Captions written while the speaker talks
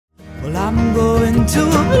I'm going to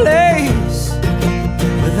a place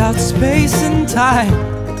without space and time.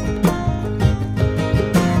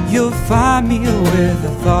 You'll find me with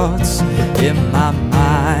the thoughts in my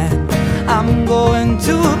mind. I'm going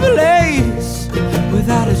to a place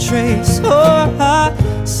without a trace or a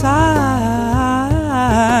sign.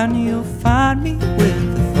 You'll find me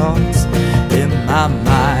with the thoughts in my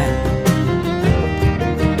mind.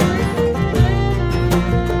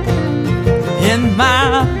 In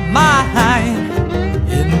my mind,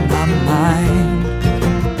 in my mind.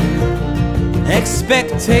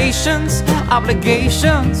 Expectations,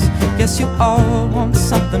 obligations. Guess you all want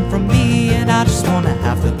something from me, and I just wanna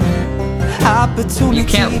have the opportunity. You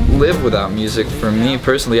can't live without music. For me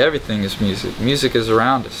personally, everything is music. Music is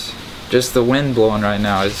around us. Just the wind blowing right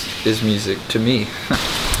now is music to me.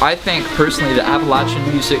 I think personally the Appalachian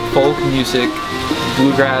music, folk music,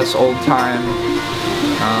 bluegrass, old time,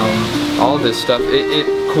 all this stuff, it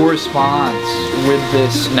corresponds with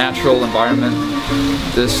this natural environment,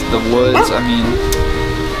 the woods. I mean,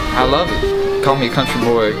 I love it. Call me a country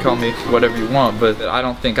boy, call me whatever you want, but I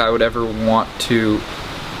don't think I would ever want to,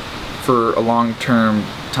 for a long-term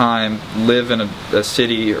time, live in a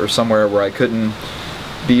city or somewhere where I couldn't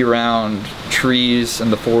be around trees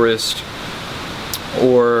and the forest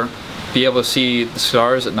or be able to see the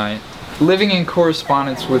stars at night. Living in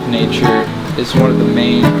correspondence with nature is one of the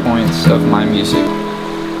main points of my music.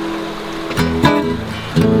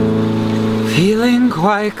 Feeling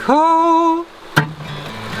quite cold.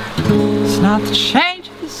 It's not the change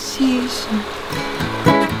of the season,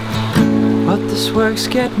 but this work's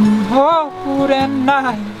getting old and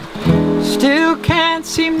I still can't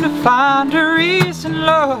seem to find a reason,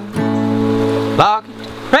 Lord. Lock it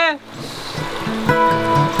to rest,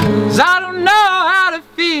 'cause I don't know how to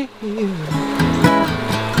feel.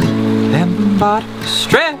 And body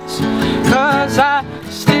stress, 'cause I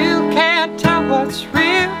still can't tell what's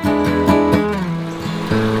real.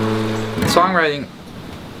 Songwriting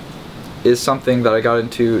is something that I got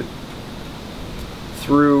into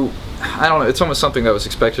through, I don't know, it's almost something that was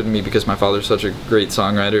expected of me because my father's such a great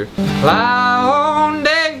songwriter. Lie all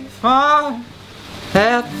day farm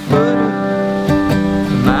at the foot of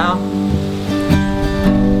the mountain.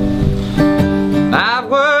 I've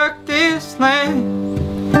worked this land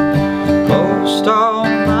most all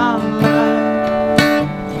my life.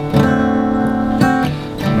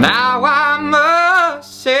 Now I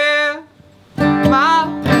must sell my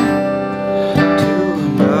land to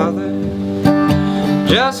another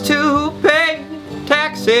just to pay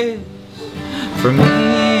taxes for me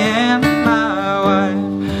and my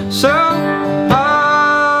wife. So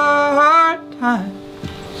hard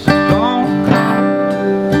times don't come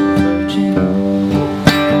to virgin.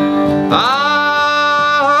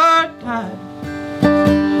 Hard times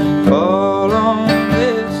fall on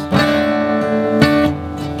this land.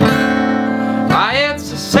 Why, it's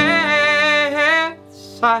a sad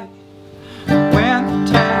sight when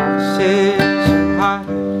the taxes are high.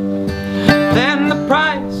 Then the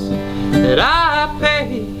price that I pay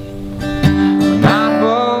when I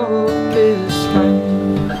bought this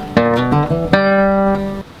land.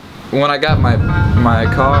 When I got my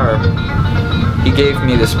car, he gave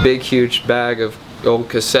me this big huge bag of old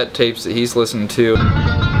cassette tapes that he's listened to.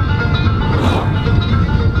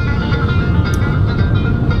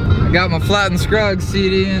 I got my Flat and Scruggs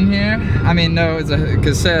CD in here. I mean, no, it's a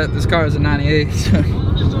cassette. This car is a 98.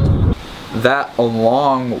 That,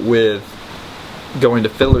 along with going to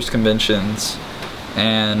fiddlers conventions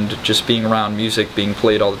and just being around music being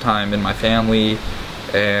played all the time in my family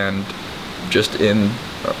and just in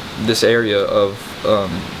this area of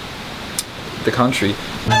the country.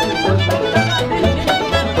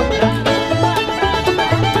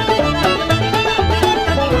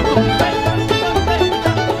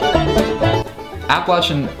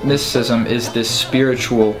 Appalachian mysticism is this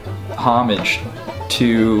spiritual homage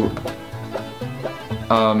to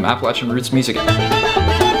Appalachian roots music.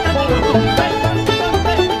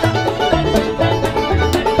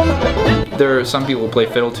 There are some people who play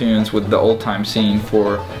fiddle tunes with the old time scene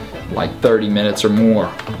for like 30 minutes or more.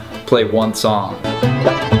 Play one song.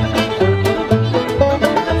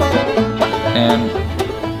 And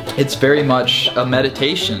it's very much a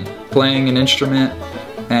meditation, playing an instrument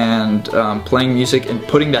and playing music and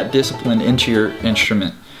putting that discipline into your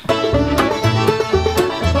instrument.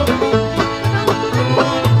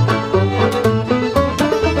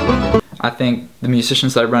 I think the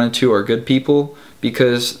musicians that I run into are good people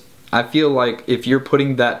because I feel like if you're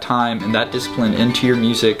putting that time and that discipline into your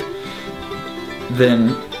music,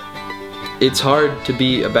 then it's hard to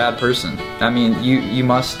be a bad person. I mean, you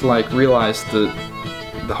must like realize the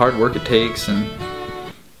hard work it takes and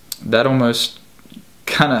that almost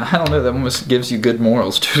kind of, I don't know, that almost gives you good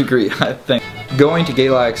morals to a degree, I think. Going to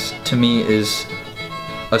Galax to me is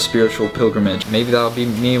a spiritual pilgrimage. Maybe that'll be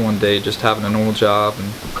me one day, just having a normal job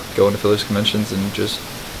and going to Phillies conventions and just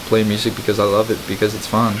playing music because I love it, because it's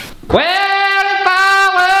fun. Well, if I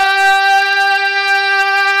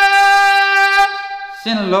was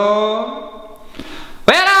in a Lord,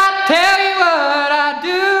 well, I'll tell you what I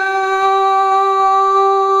do.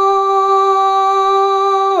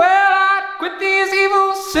 Well, I'd quit these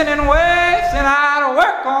evil sinning ways and I'd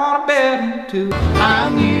work on a building too.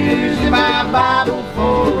 I'm using my Bible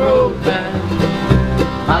for a road band.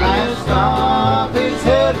 My last stop is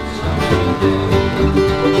heaven someday.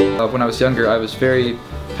 When I was younger, I was very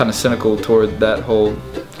kind of cynical toward that whole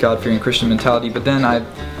God-fearing Christian mentality, but then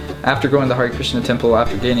after going to the Hare Krishna temple,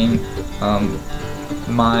 after gaining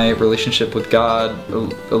my relationship with God a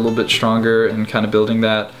little bit stronger and kind of building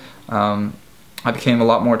that, I became a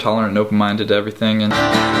lot more tolerant and open-minded to everything. And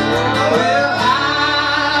Well,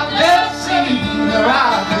 I've never seen the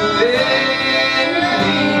rock of ages.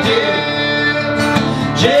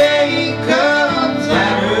 Jacob's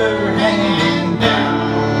ladder hanging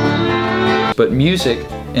down. But music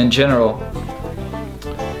in general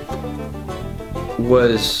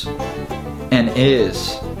was and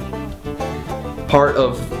is part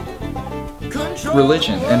of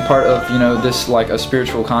religion and part of, you know, this like a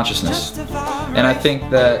spiritual consciousness. And I think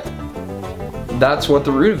that that's what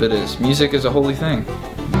the root of it is. Music is a holy thing.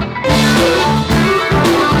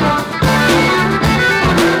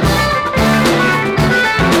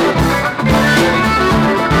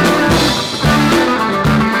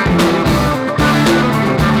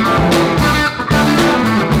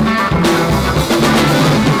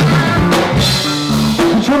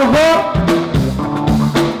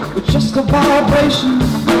 Just a vibration.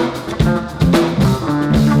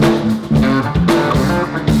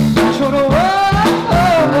 Control the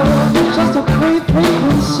world, just a great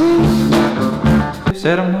frequency.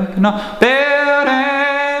 Said I'm working on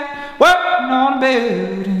building, working on a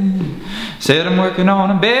building. Said I'm working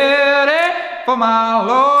on a building for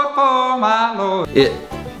my Lord. It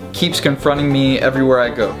keeps confronting me everywhere I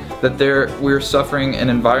go, that we're suffering an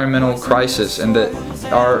environmental crisis and that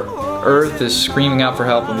our Earth is screaming out for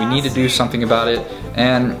help and we need to do something about it.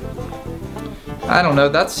 And I don't know,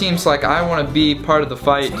 that seems like I want to be part of the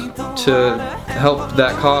fight to help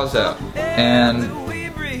that cause out, and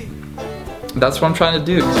that's what I'm trying to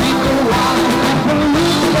do.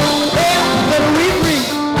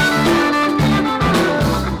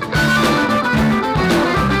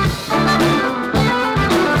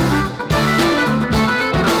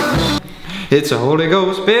 It's a Holy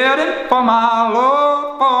Ghost building for my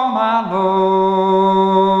Lord, for my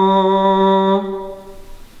Lord.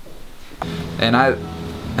 And I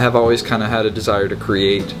have always kind of had a desire to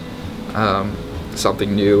create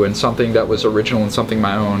something new and something that was original and something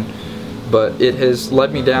my own. But it has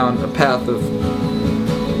led me down a path of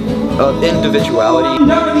individuality.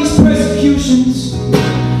 None of these persecutions,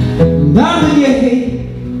 none of your hate,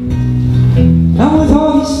 none with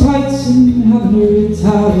all these fights and having to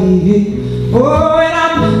retaliate. Oh, and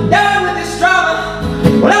I'm done with this drama.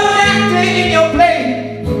 Well, I'm an actor in your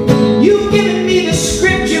play. You've given me the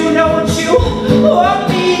script, you know what you want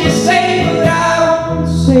me to say, but I won't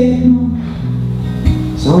say no.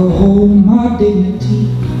 So I'll hold my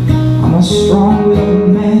dignity. I'm a strong-willed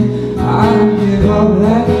man. I don't give up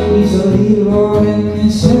that easily, Lord, and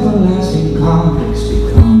this everlasting conflicts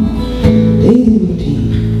become daily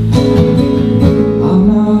routine. I'm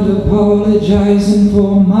not apologizing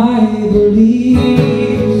for my beliefs.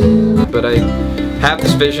 But I have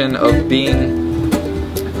this vision of being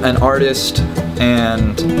an artist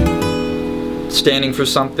and standing for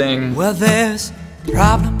something. Well, there's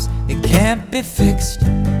problems that can't be fixed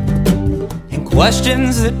and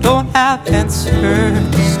questions that don't have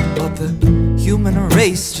answers, but the human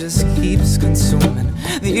race just keeps consuming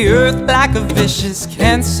the earth like a vicious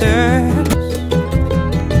cancer.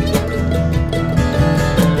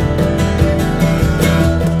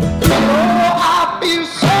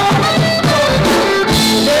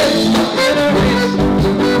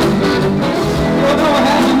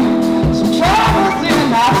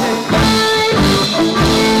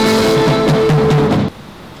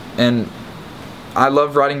 And I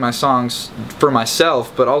love writing my songs for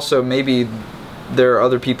myself, but also maybe there are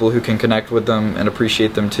other people who can connect with them and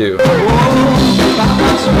appreciate them too.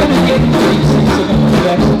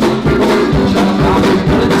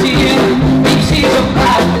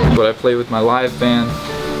 But I play with my live band,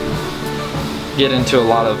 get into a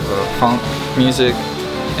lot of funk music,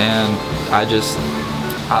 and I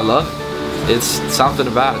love it. It's something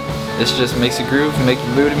about it. It just makes you groove, make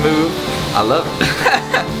your booty move. I love it.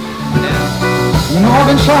 You know I've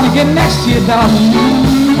been trying to get next to you, darling.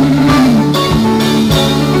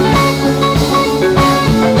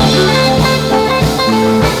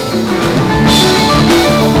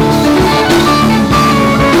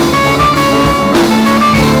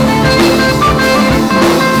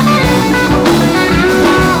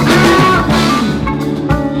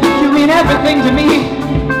 You mean everything to me.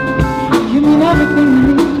 You mean everything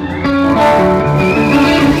to me.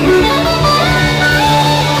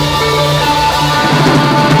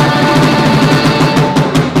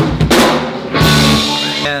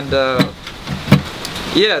 And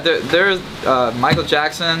yeah, there's Michael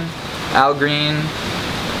Jackson, Al Green,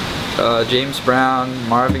 James Brown,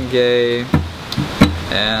 Marvin Gaye,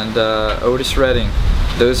 and Otis Redding.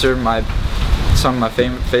 Those are some of my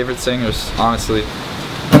favorite singers, honestly.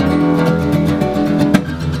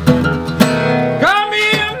 Come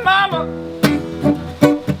here, mama.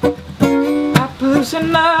 I put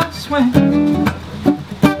in a swing.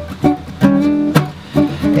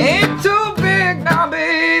 Ain't too big now,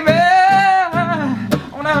 baby.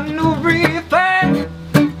 On a new breed thing.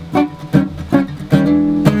 Ain't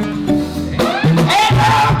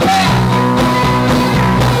no big.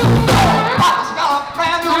 I got a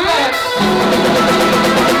brand new leg.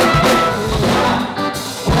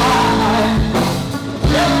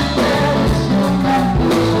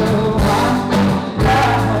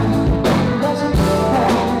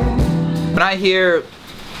 When I hear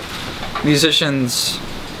musicians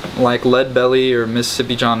like Lead Belly or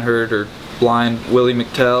Mississippi John Hurt or Blind Willie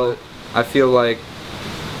McTell, I feel like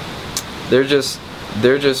they're just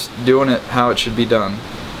doing it how it should be done.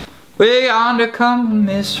 Way yonder come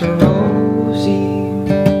Miss Rosie,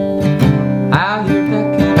 out here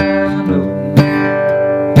pecking around.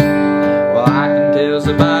 Well, I can tell's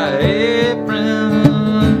by her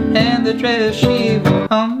apron and the dress she wore,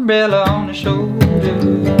 umbrella on her shoulder,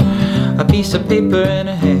 a piece of paper in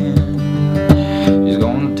her hand. She's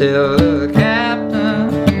gonna tell the captain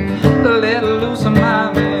to let her loose on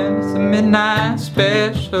my man. It's a midnight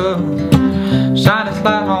special, shine its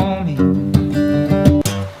light on me.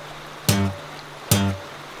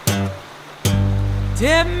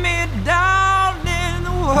 Dip me down in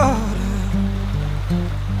the water,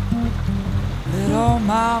 let all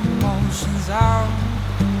my emotions out.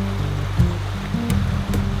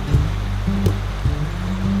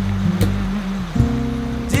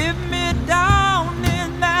 Dip me down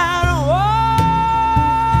in that water,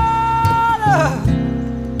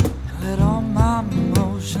 let all my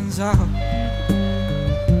emotions out.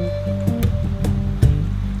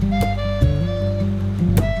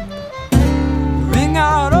 Bring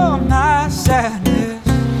out all my sadness.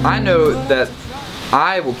 I know that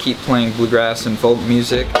I will keep playing bluegrass and folk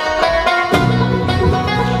music.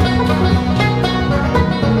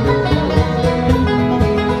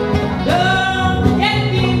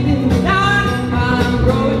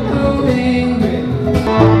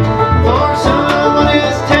 For someone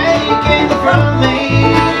is taken from me,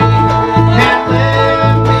 and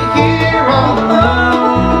left me here all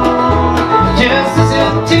alone. Just as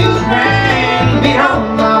if to rain, be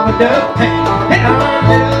home off a duck pain, and our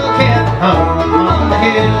little cat home on the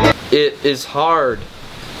hill. It is hard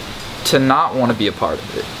to not want to be a part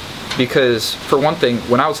of it, because for one thing,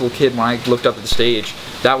 when I was a little kid, when I looked up at the stage,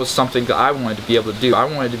 that was something that I wanted to be able to do. I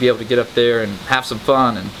wanted to be able to get up there and have some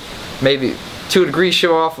fun and maybe to a degree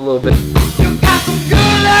show off a little bit,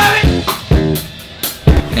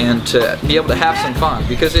 and to be able to have some fun,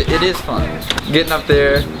 because it is fun. Getting up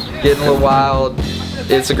there, getting a little wild,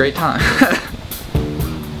 it's a great time.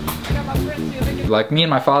 Like, me and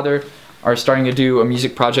my father are starting to do a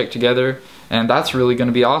music project together, and that's really going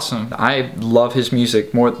to be awesome. I love his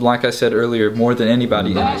music, more, like I said earlier, more than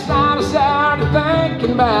anybody. Last night I started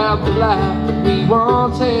thinking about the life that we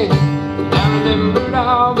once had. I remembered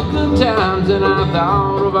all the good times and I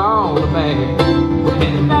thought of all the bad.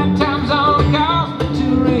 And bad times only caused me to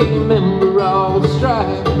remember all the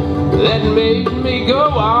strife that made me go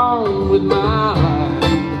on with my life.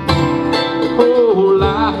 Oh,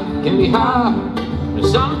 life can be hard, but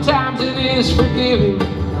sometimes it is forgiving.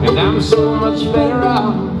 And I'm so much better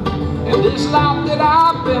off in this life that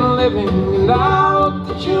I've been living. And I hope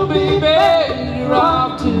that you'll be better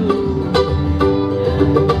off too.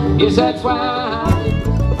 Yes, that's why.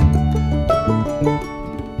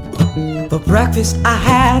 The breakfast I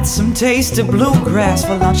had some tasty bluegrass.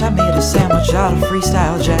 For lunch I made a sandwich out of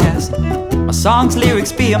freestyle jazz. My song's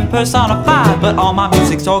lyrics being personified, but all my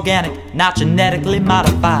music's organic, not genetically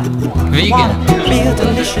modified. Vegan. Wanna be a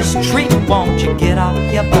delicious treat, won't you get out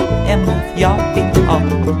your butt and move your feet? Oh,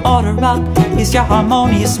 order up, here's your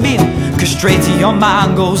harmonious meal, 'cause straight to your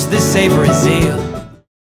mind goes this savory zeal.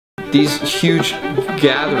 These huge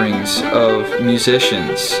gatherings of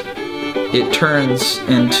musicians, it turns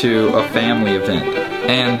into a family event.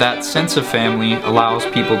 And that sense of family allows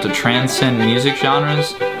people to transcend music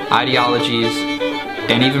genres, ideologies,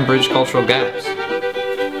 and even bridge cultural gaps.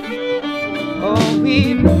 Oh,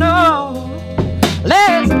 we know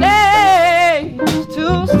last days to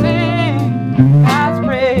sing God's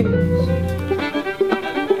praise.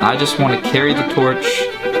 I just want to carry the torch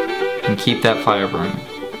and keep that fire burning.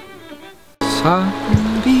 Sun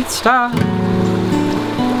beats down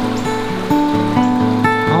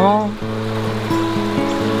on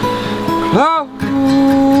closed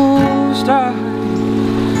eyes.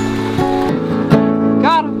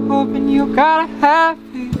 Gotta hope and you gotta have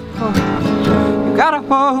it. You gotta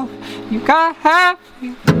hope, you gotta have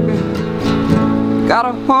it. You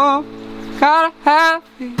gotta hope, you gotta have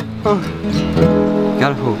it.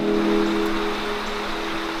 Gotta hope,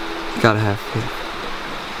 you gotta have faith.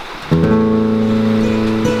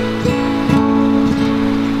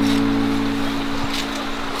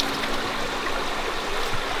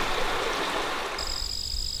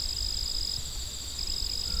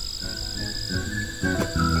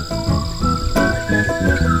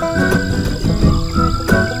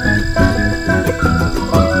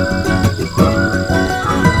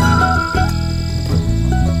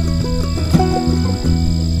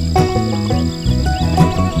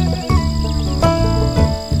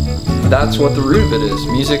 That's what the root of it is.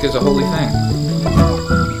 Music is a holy thing.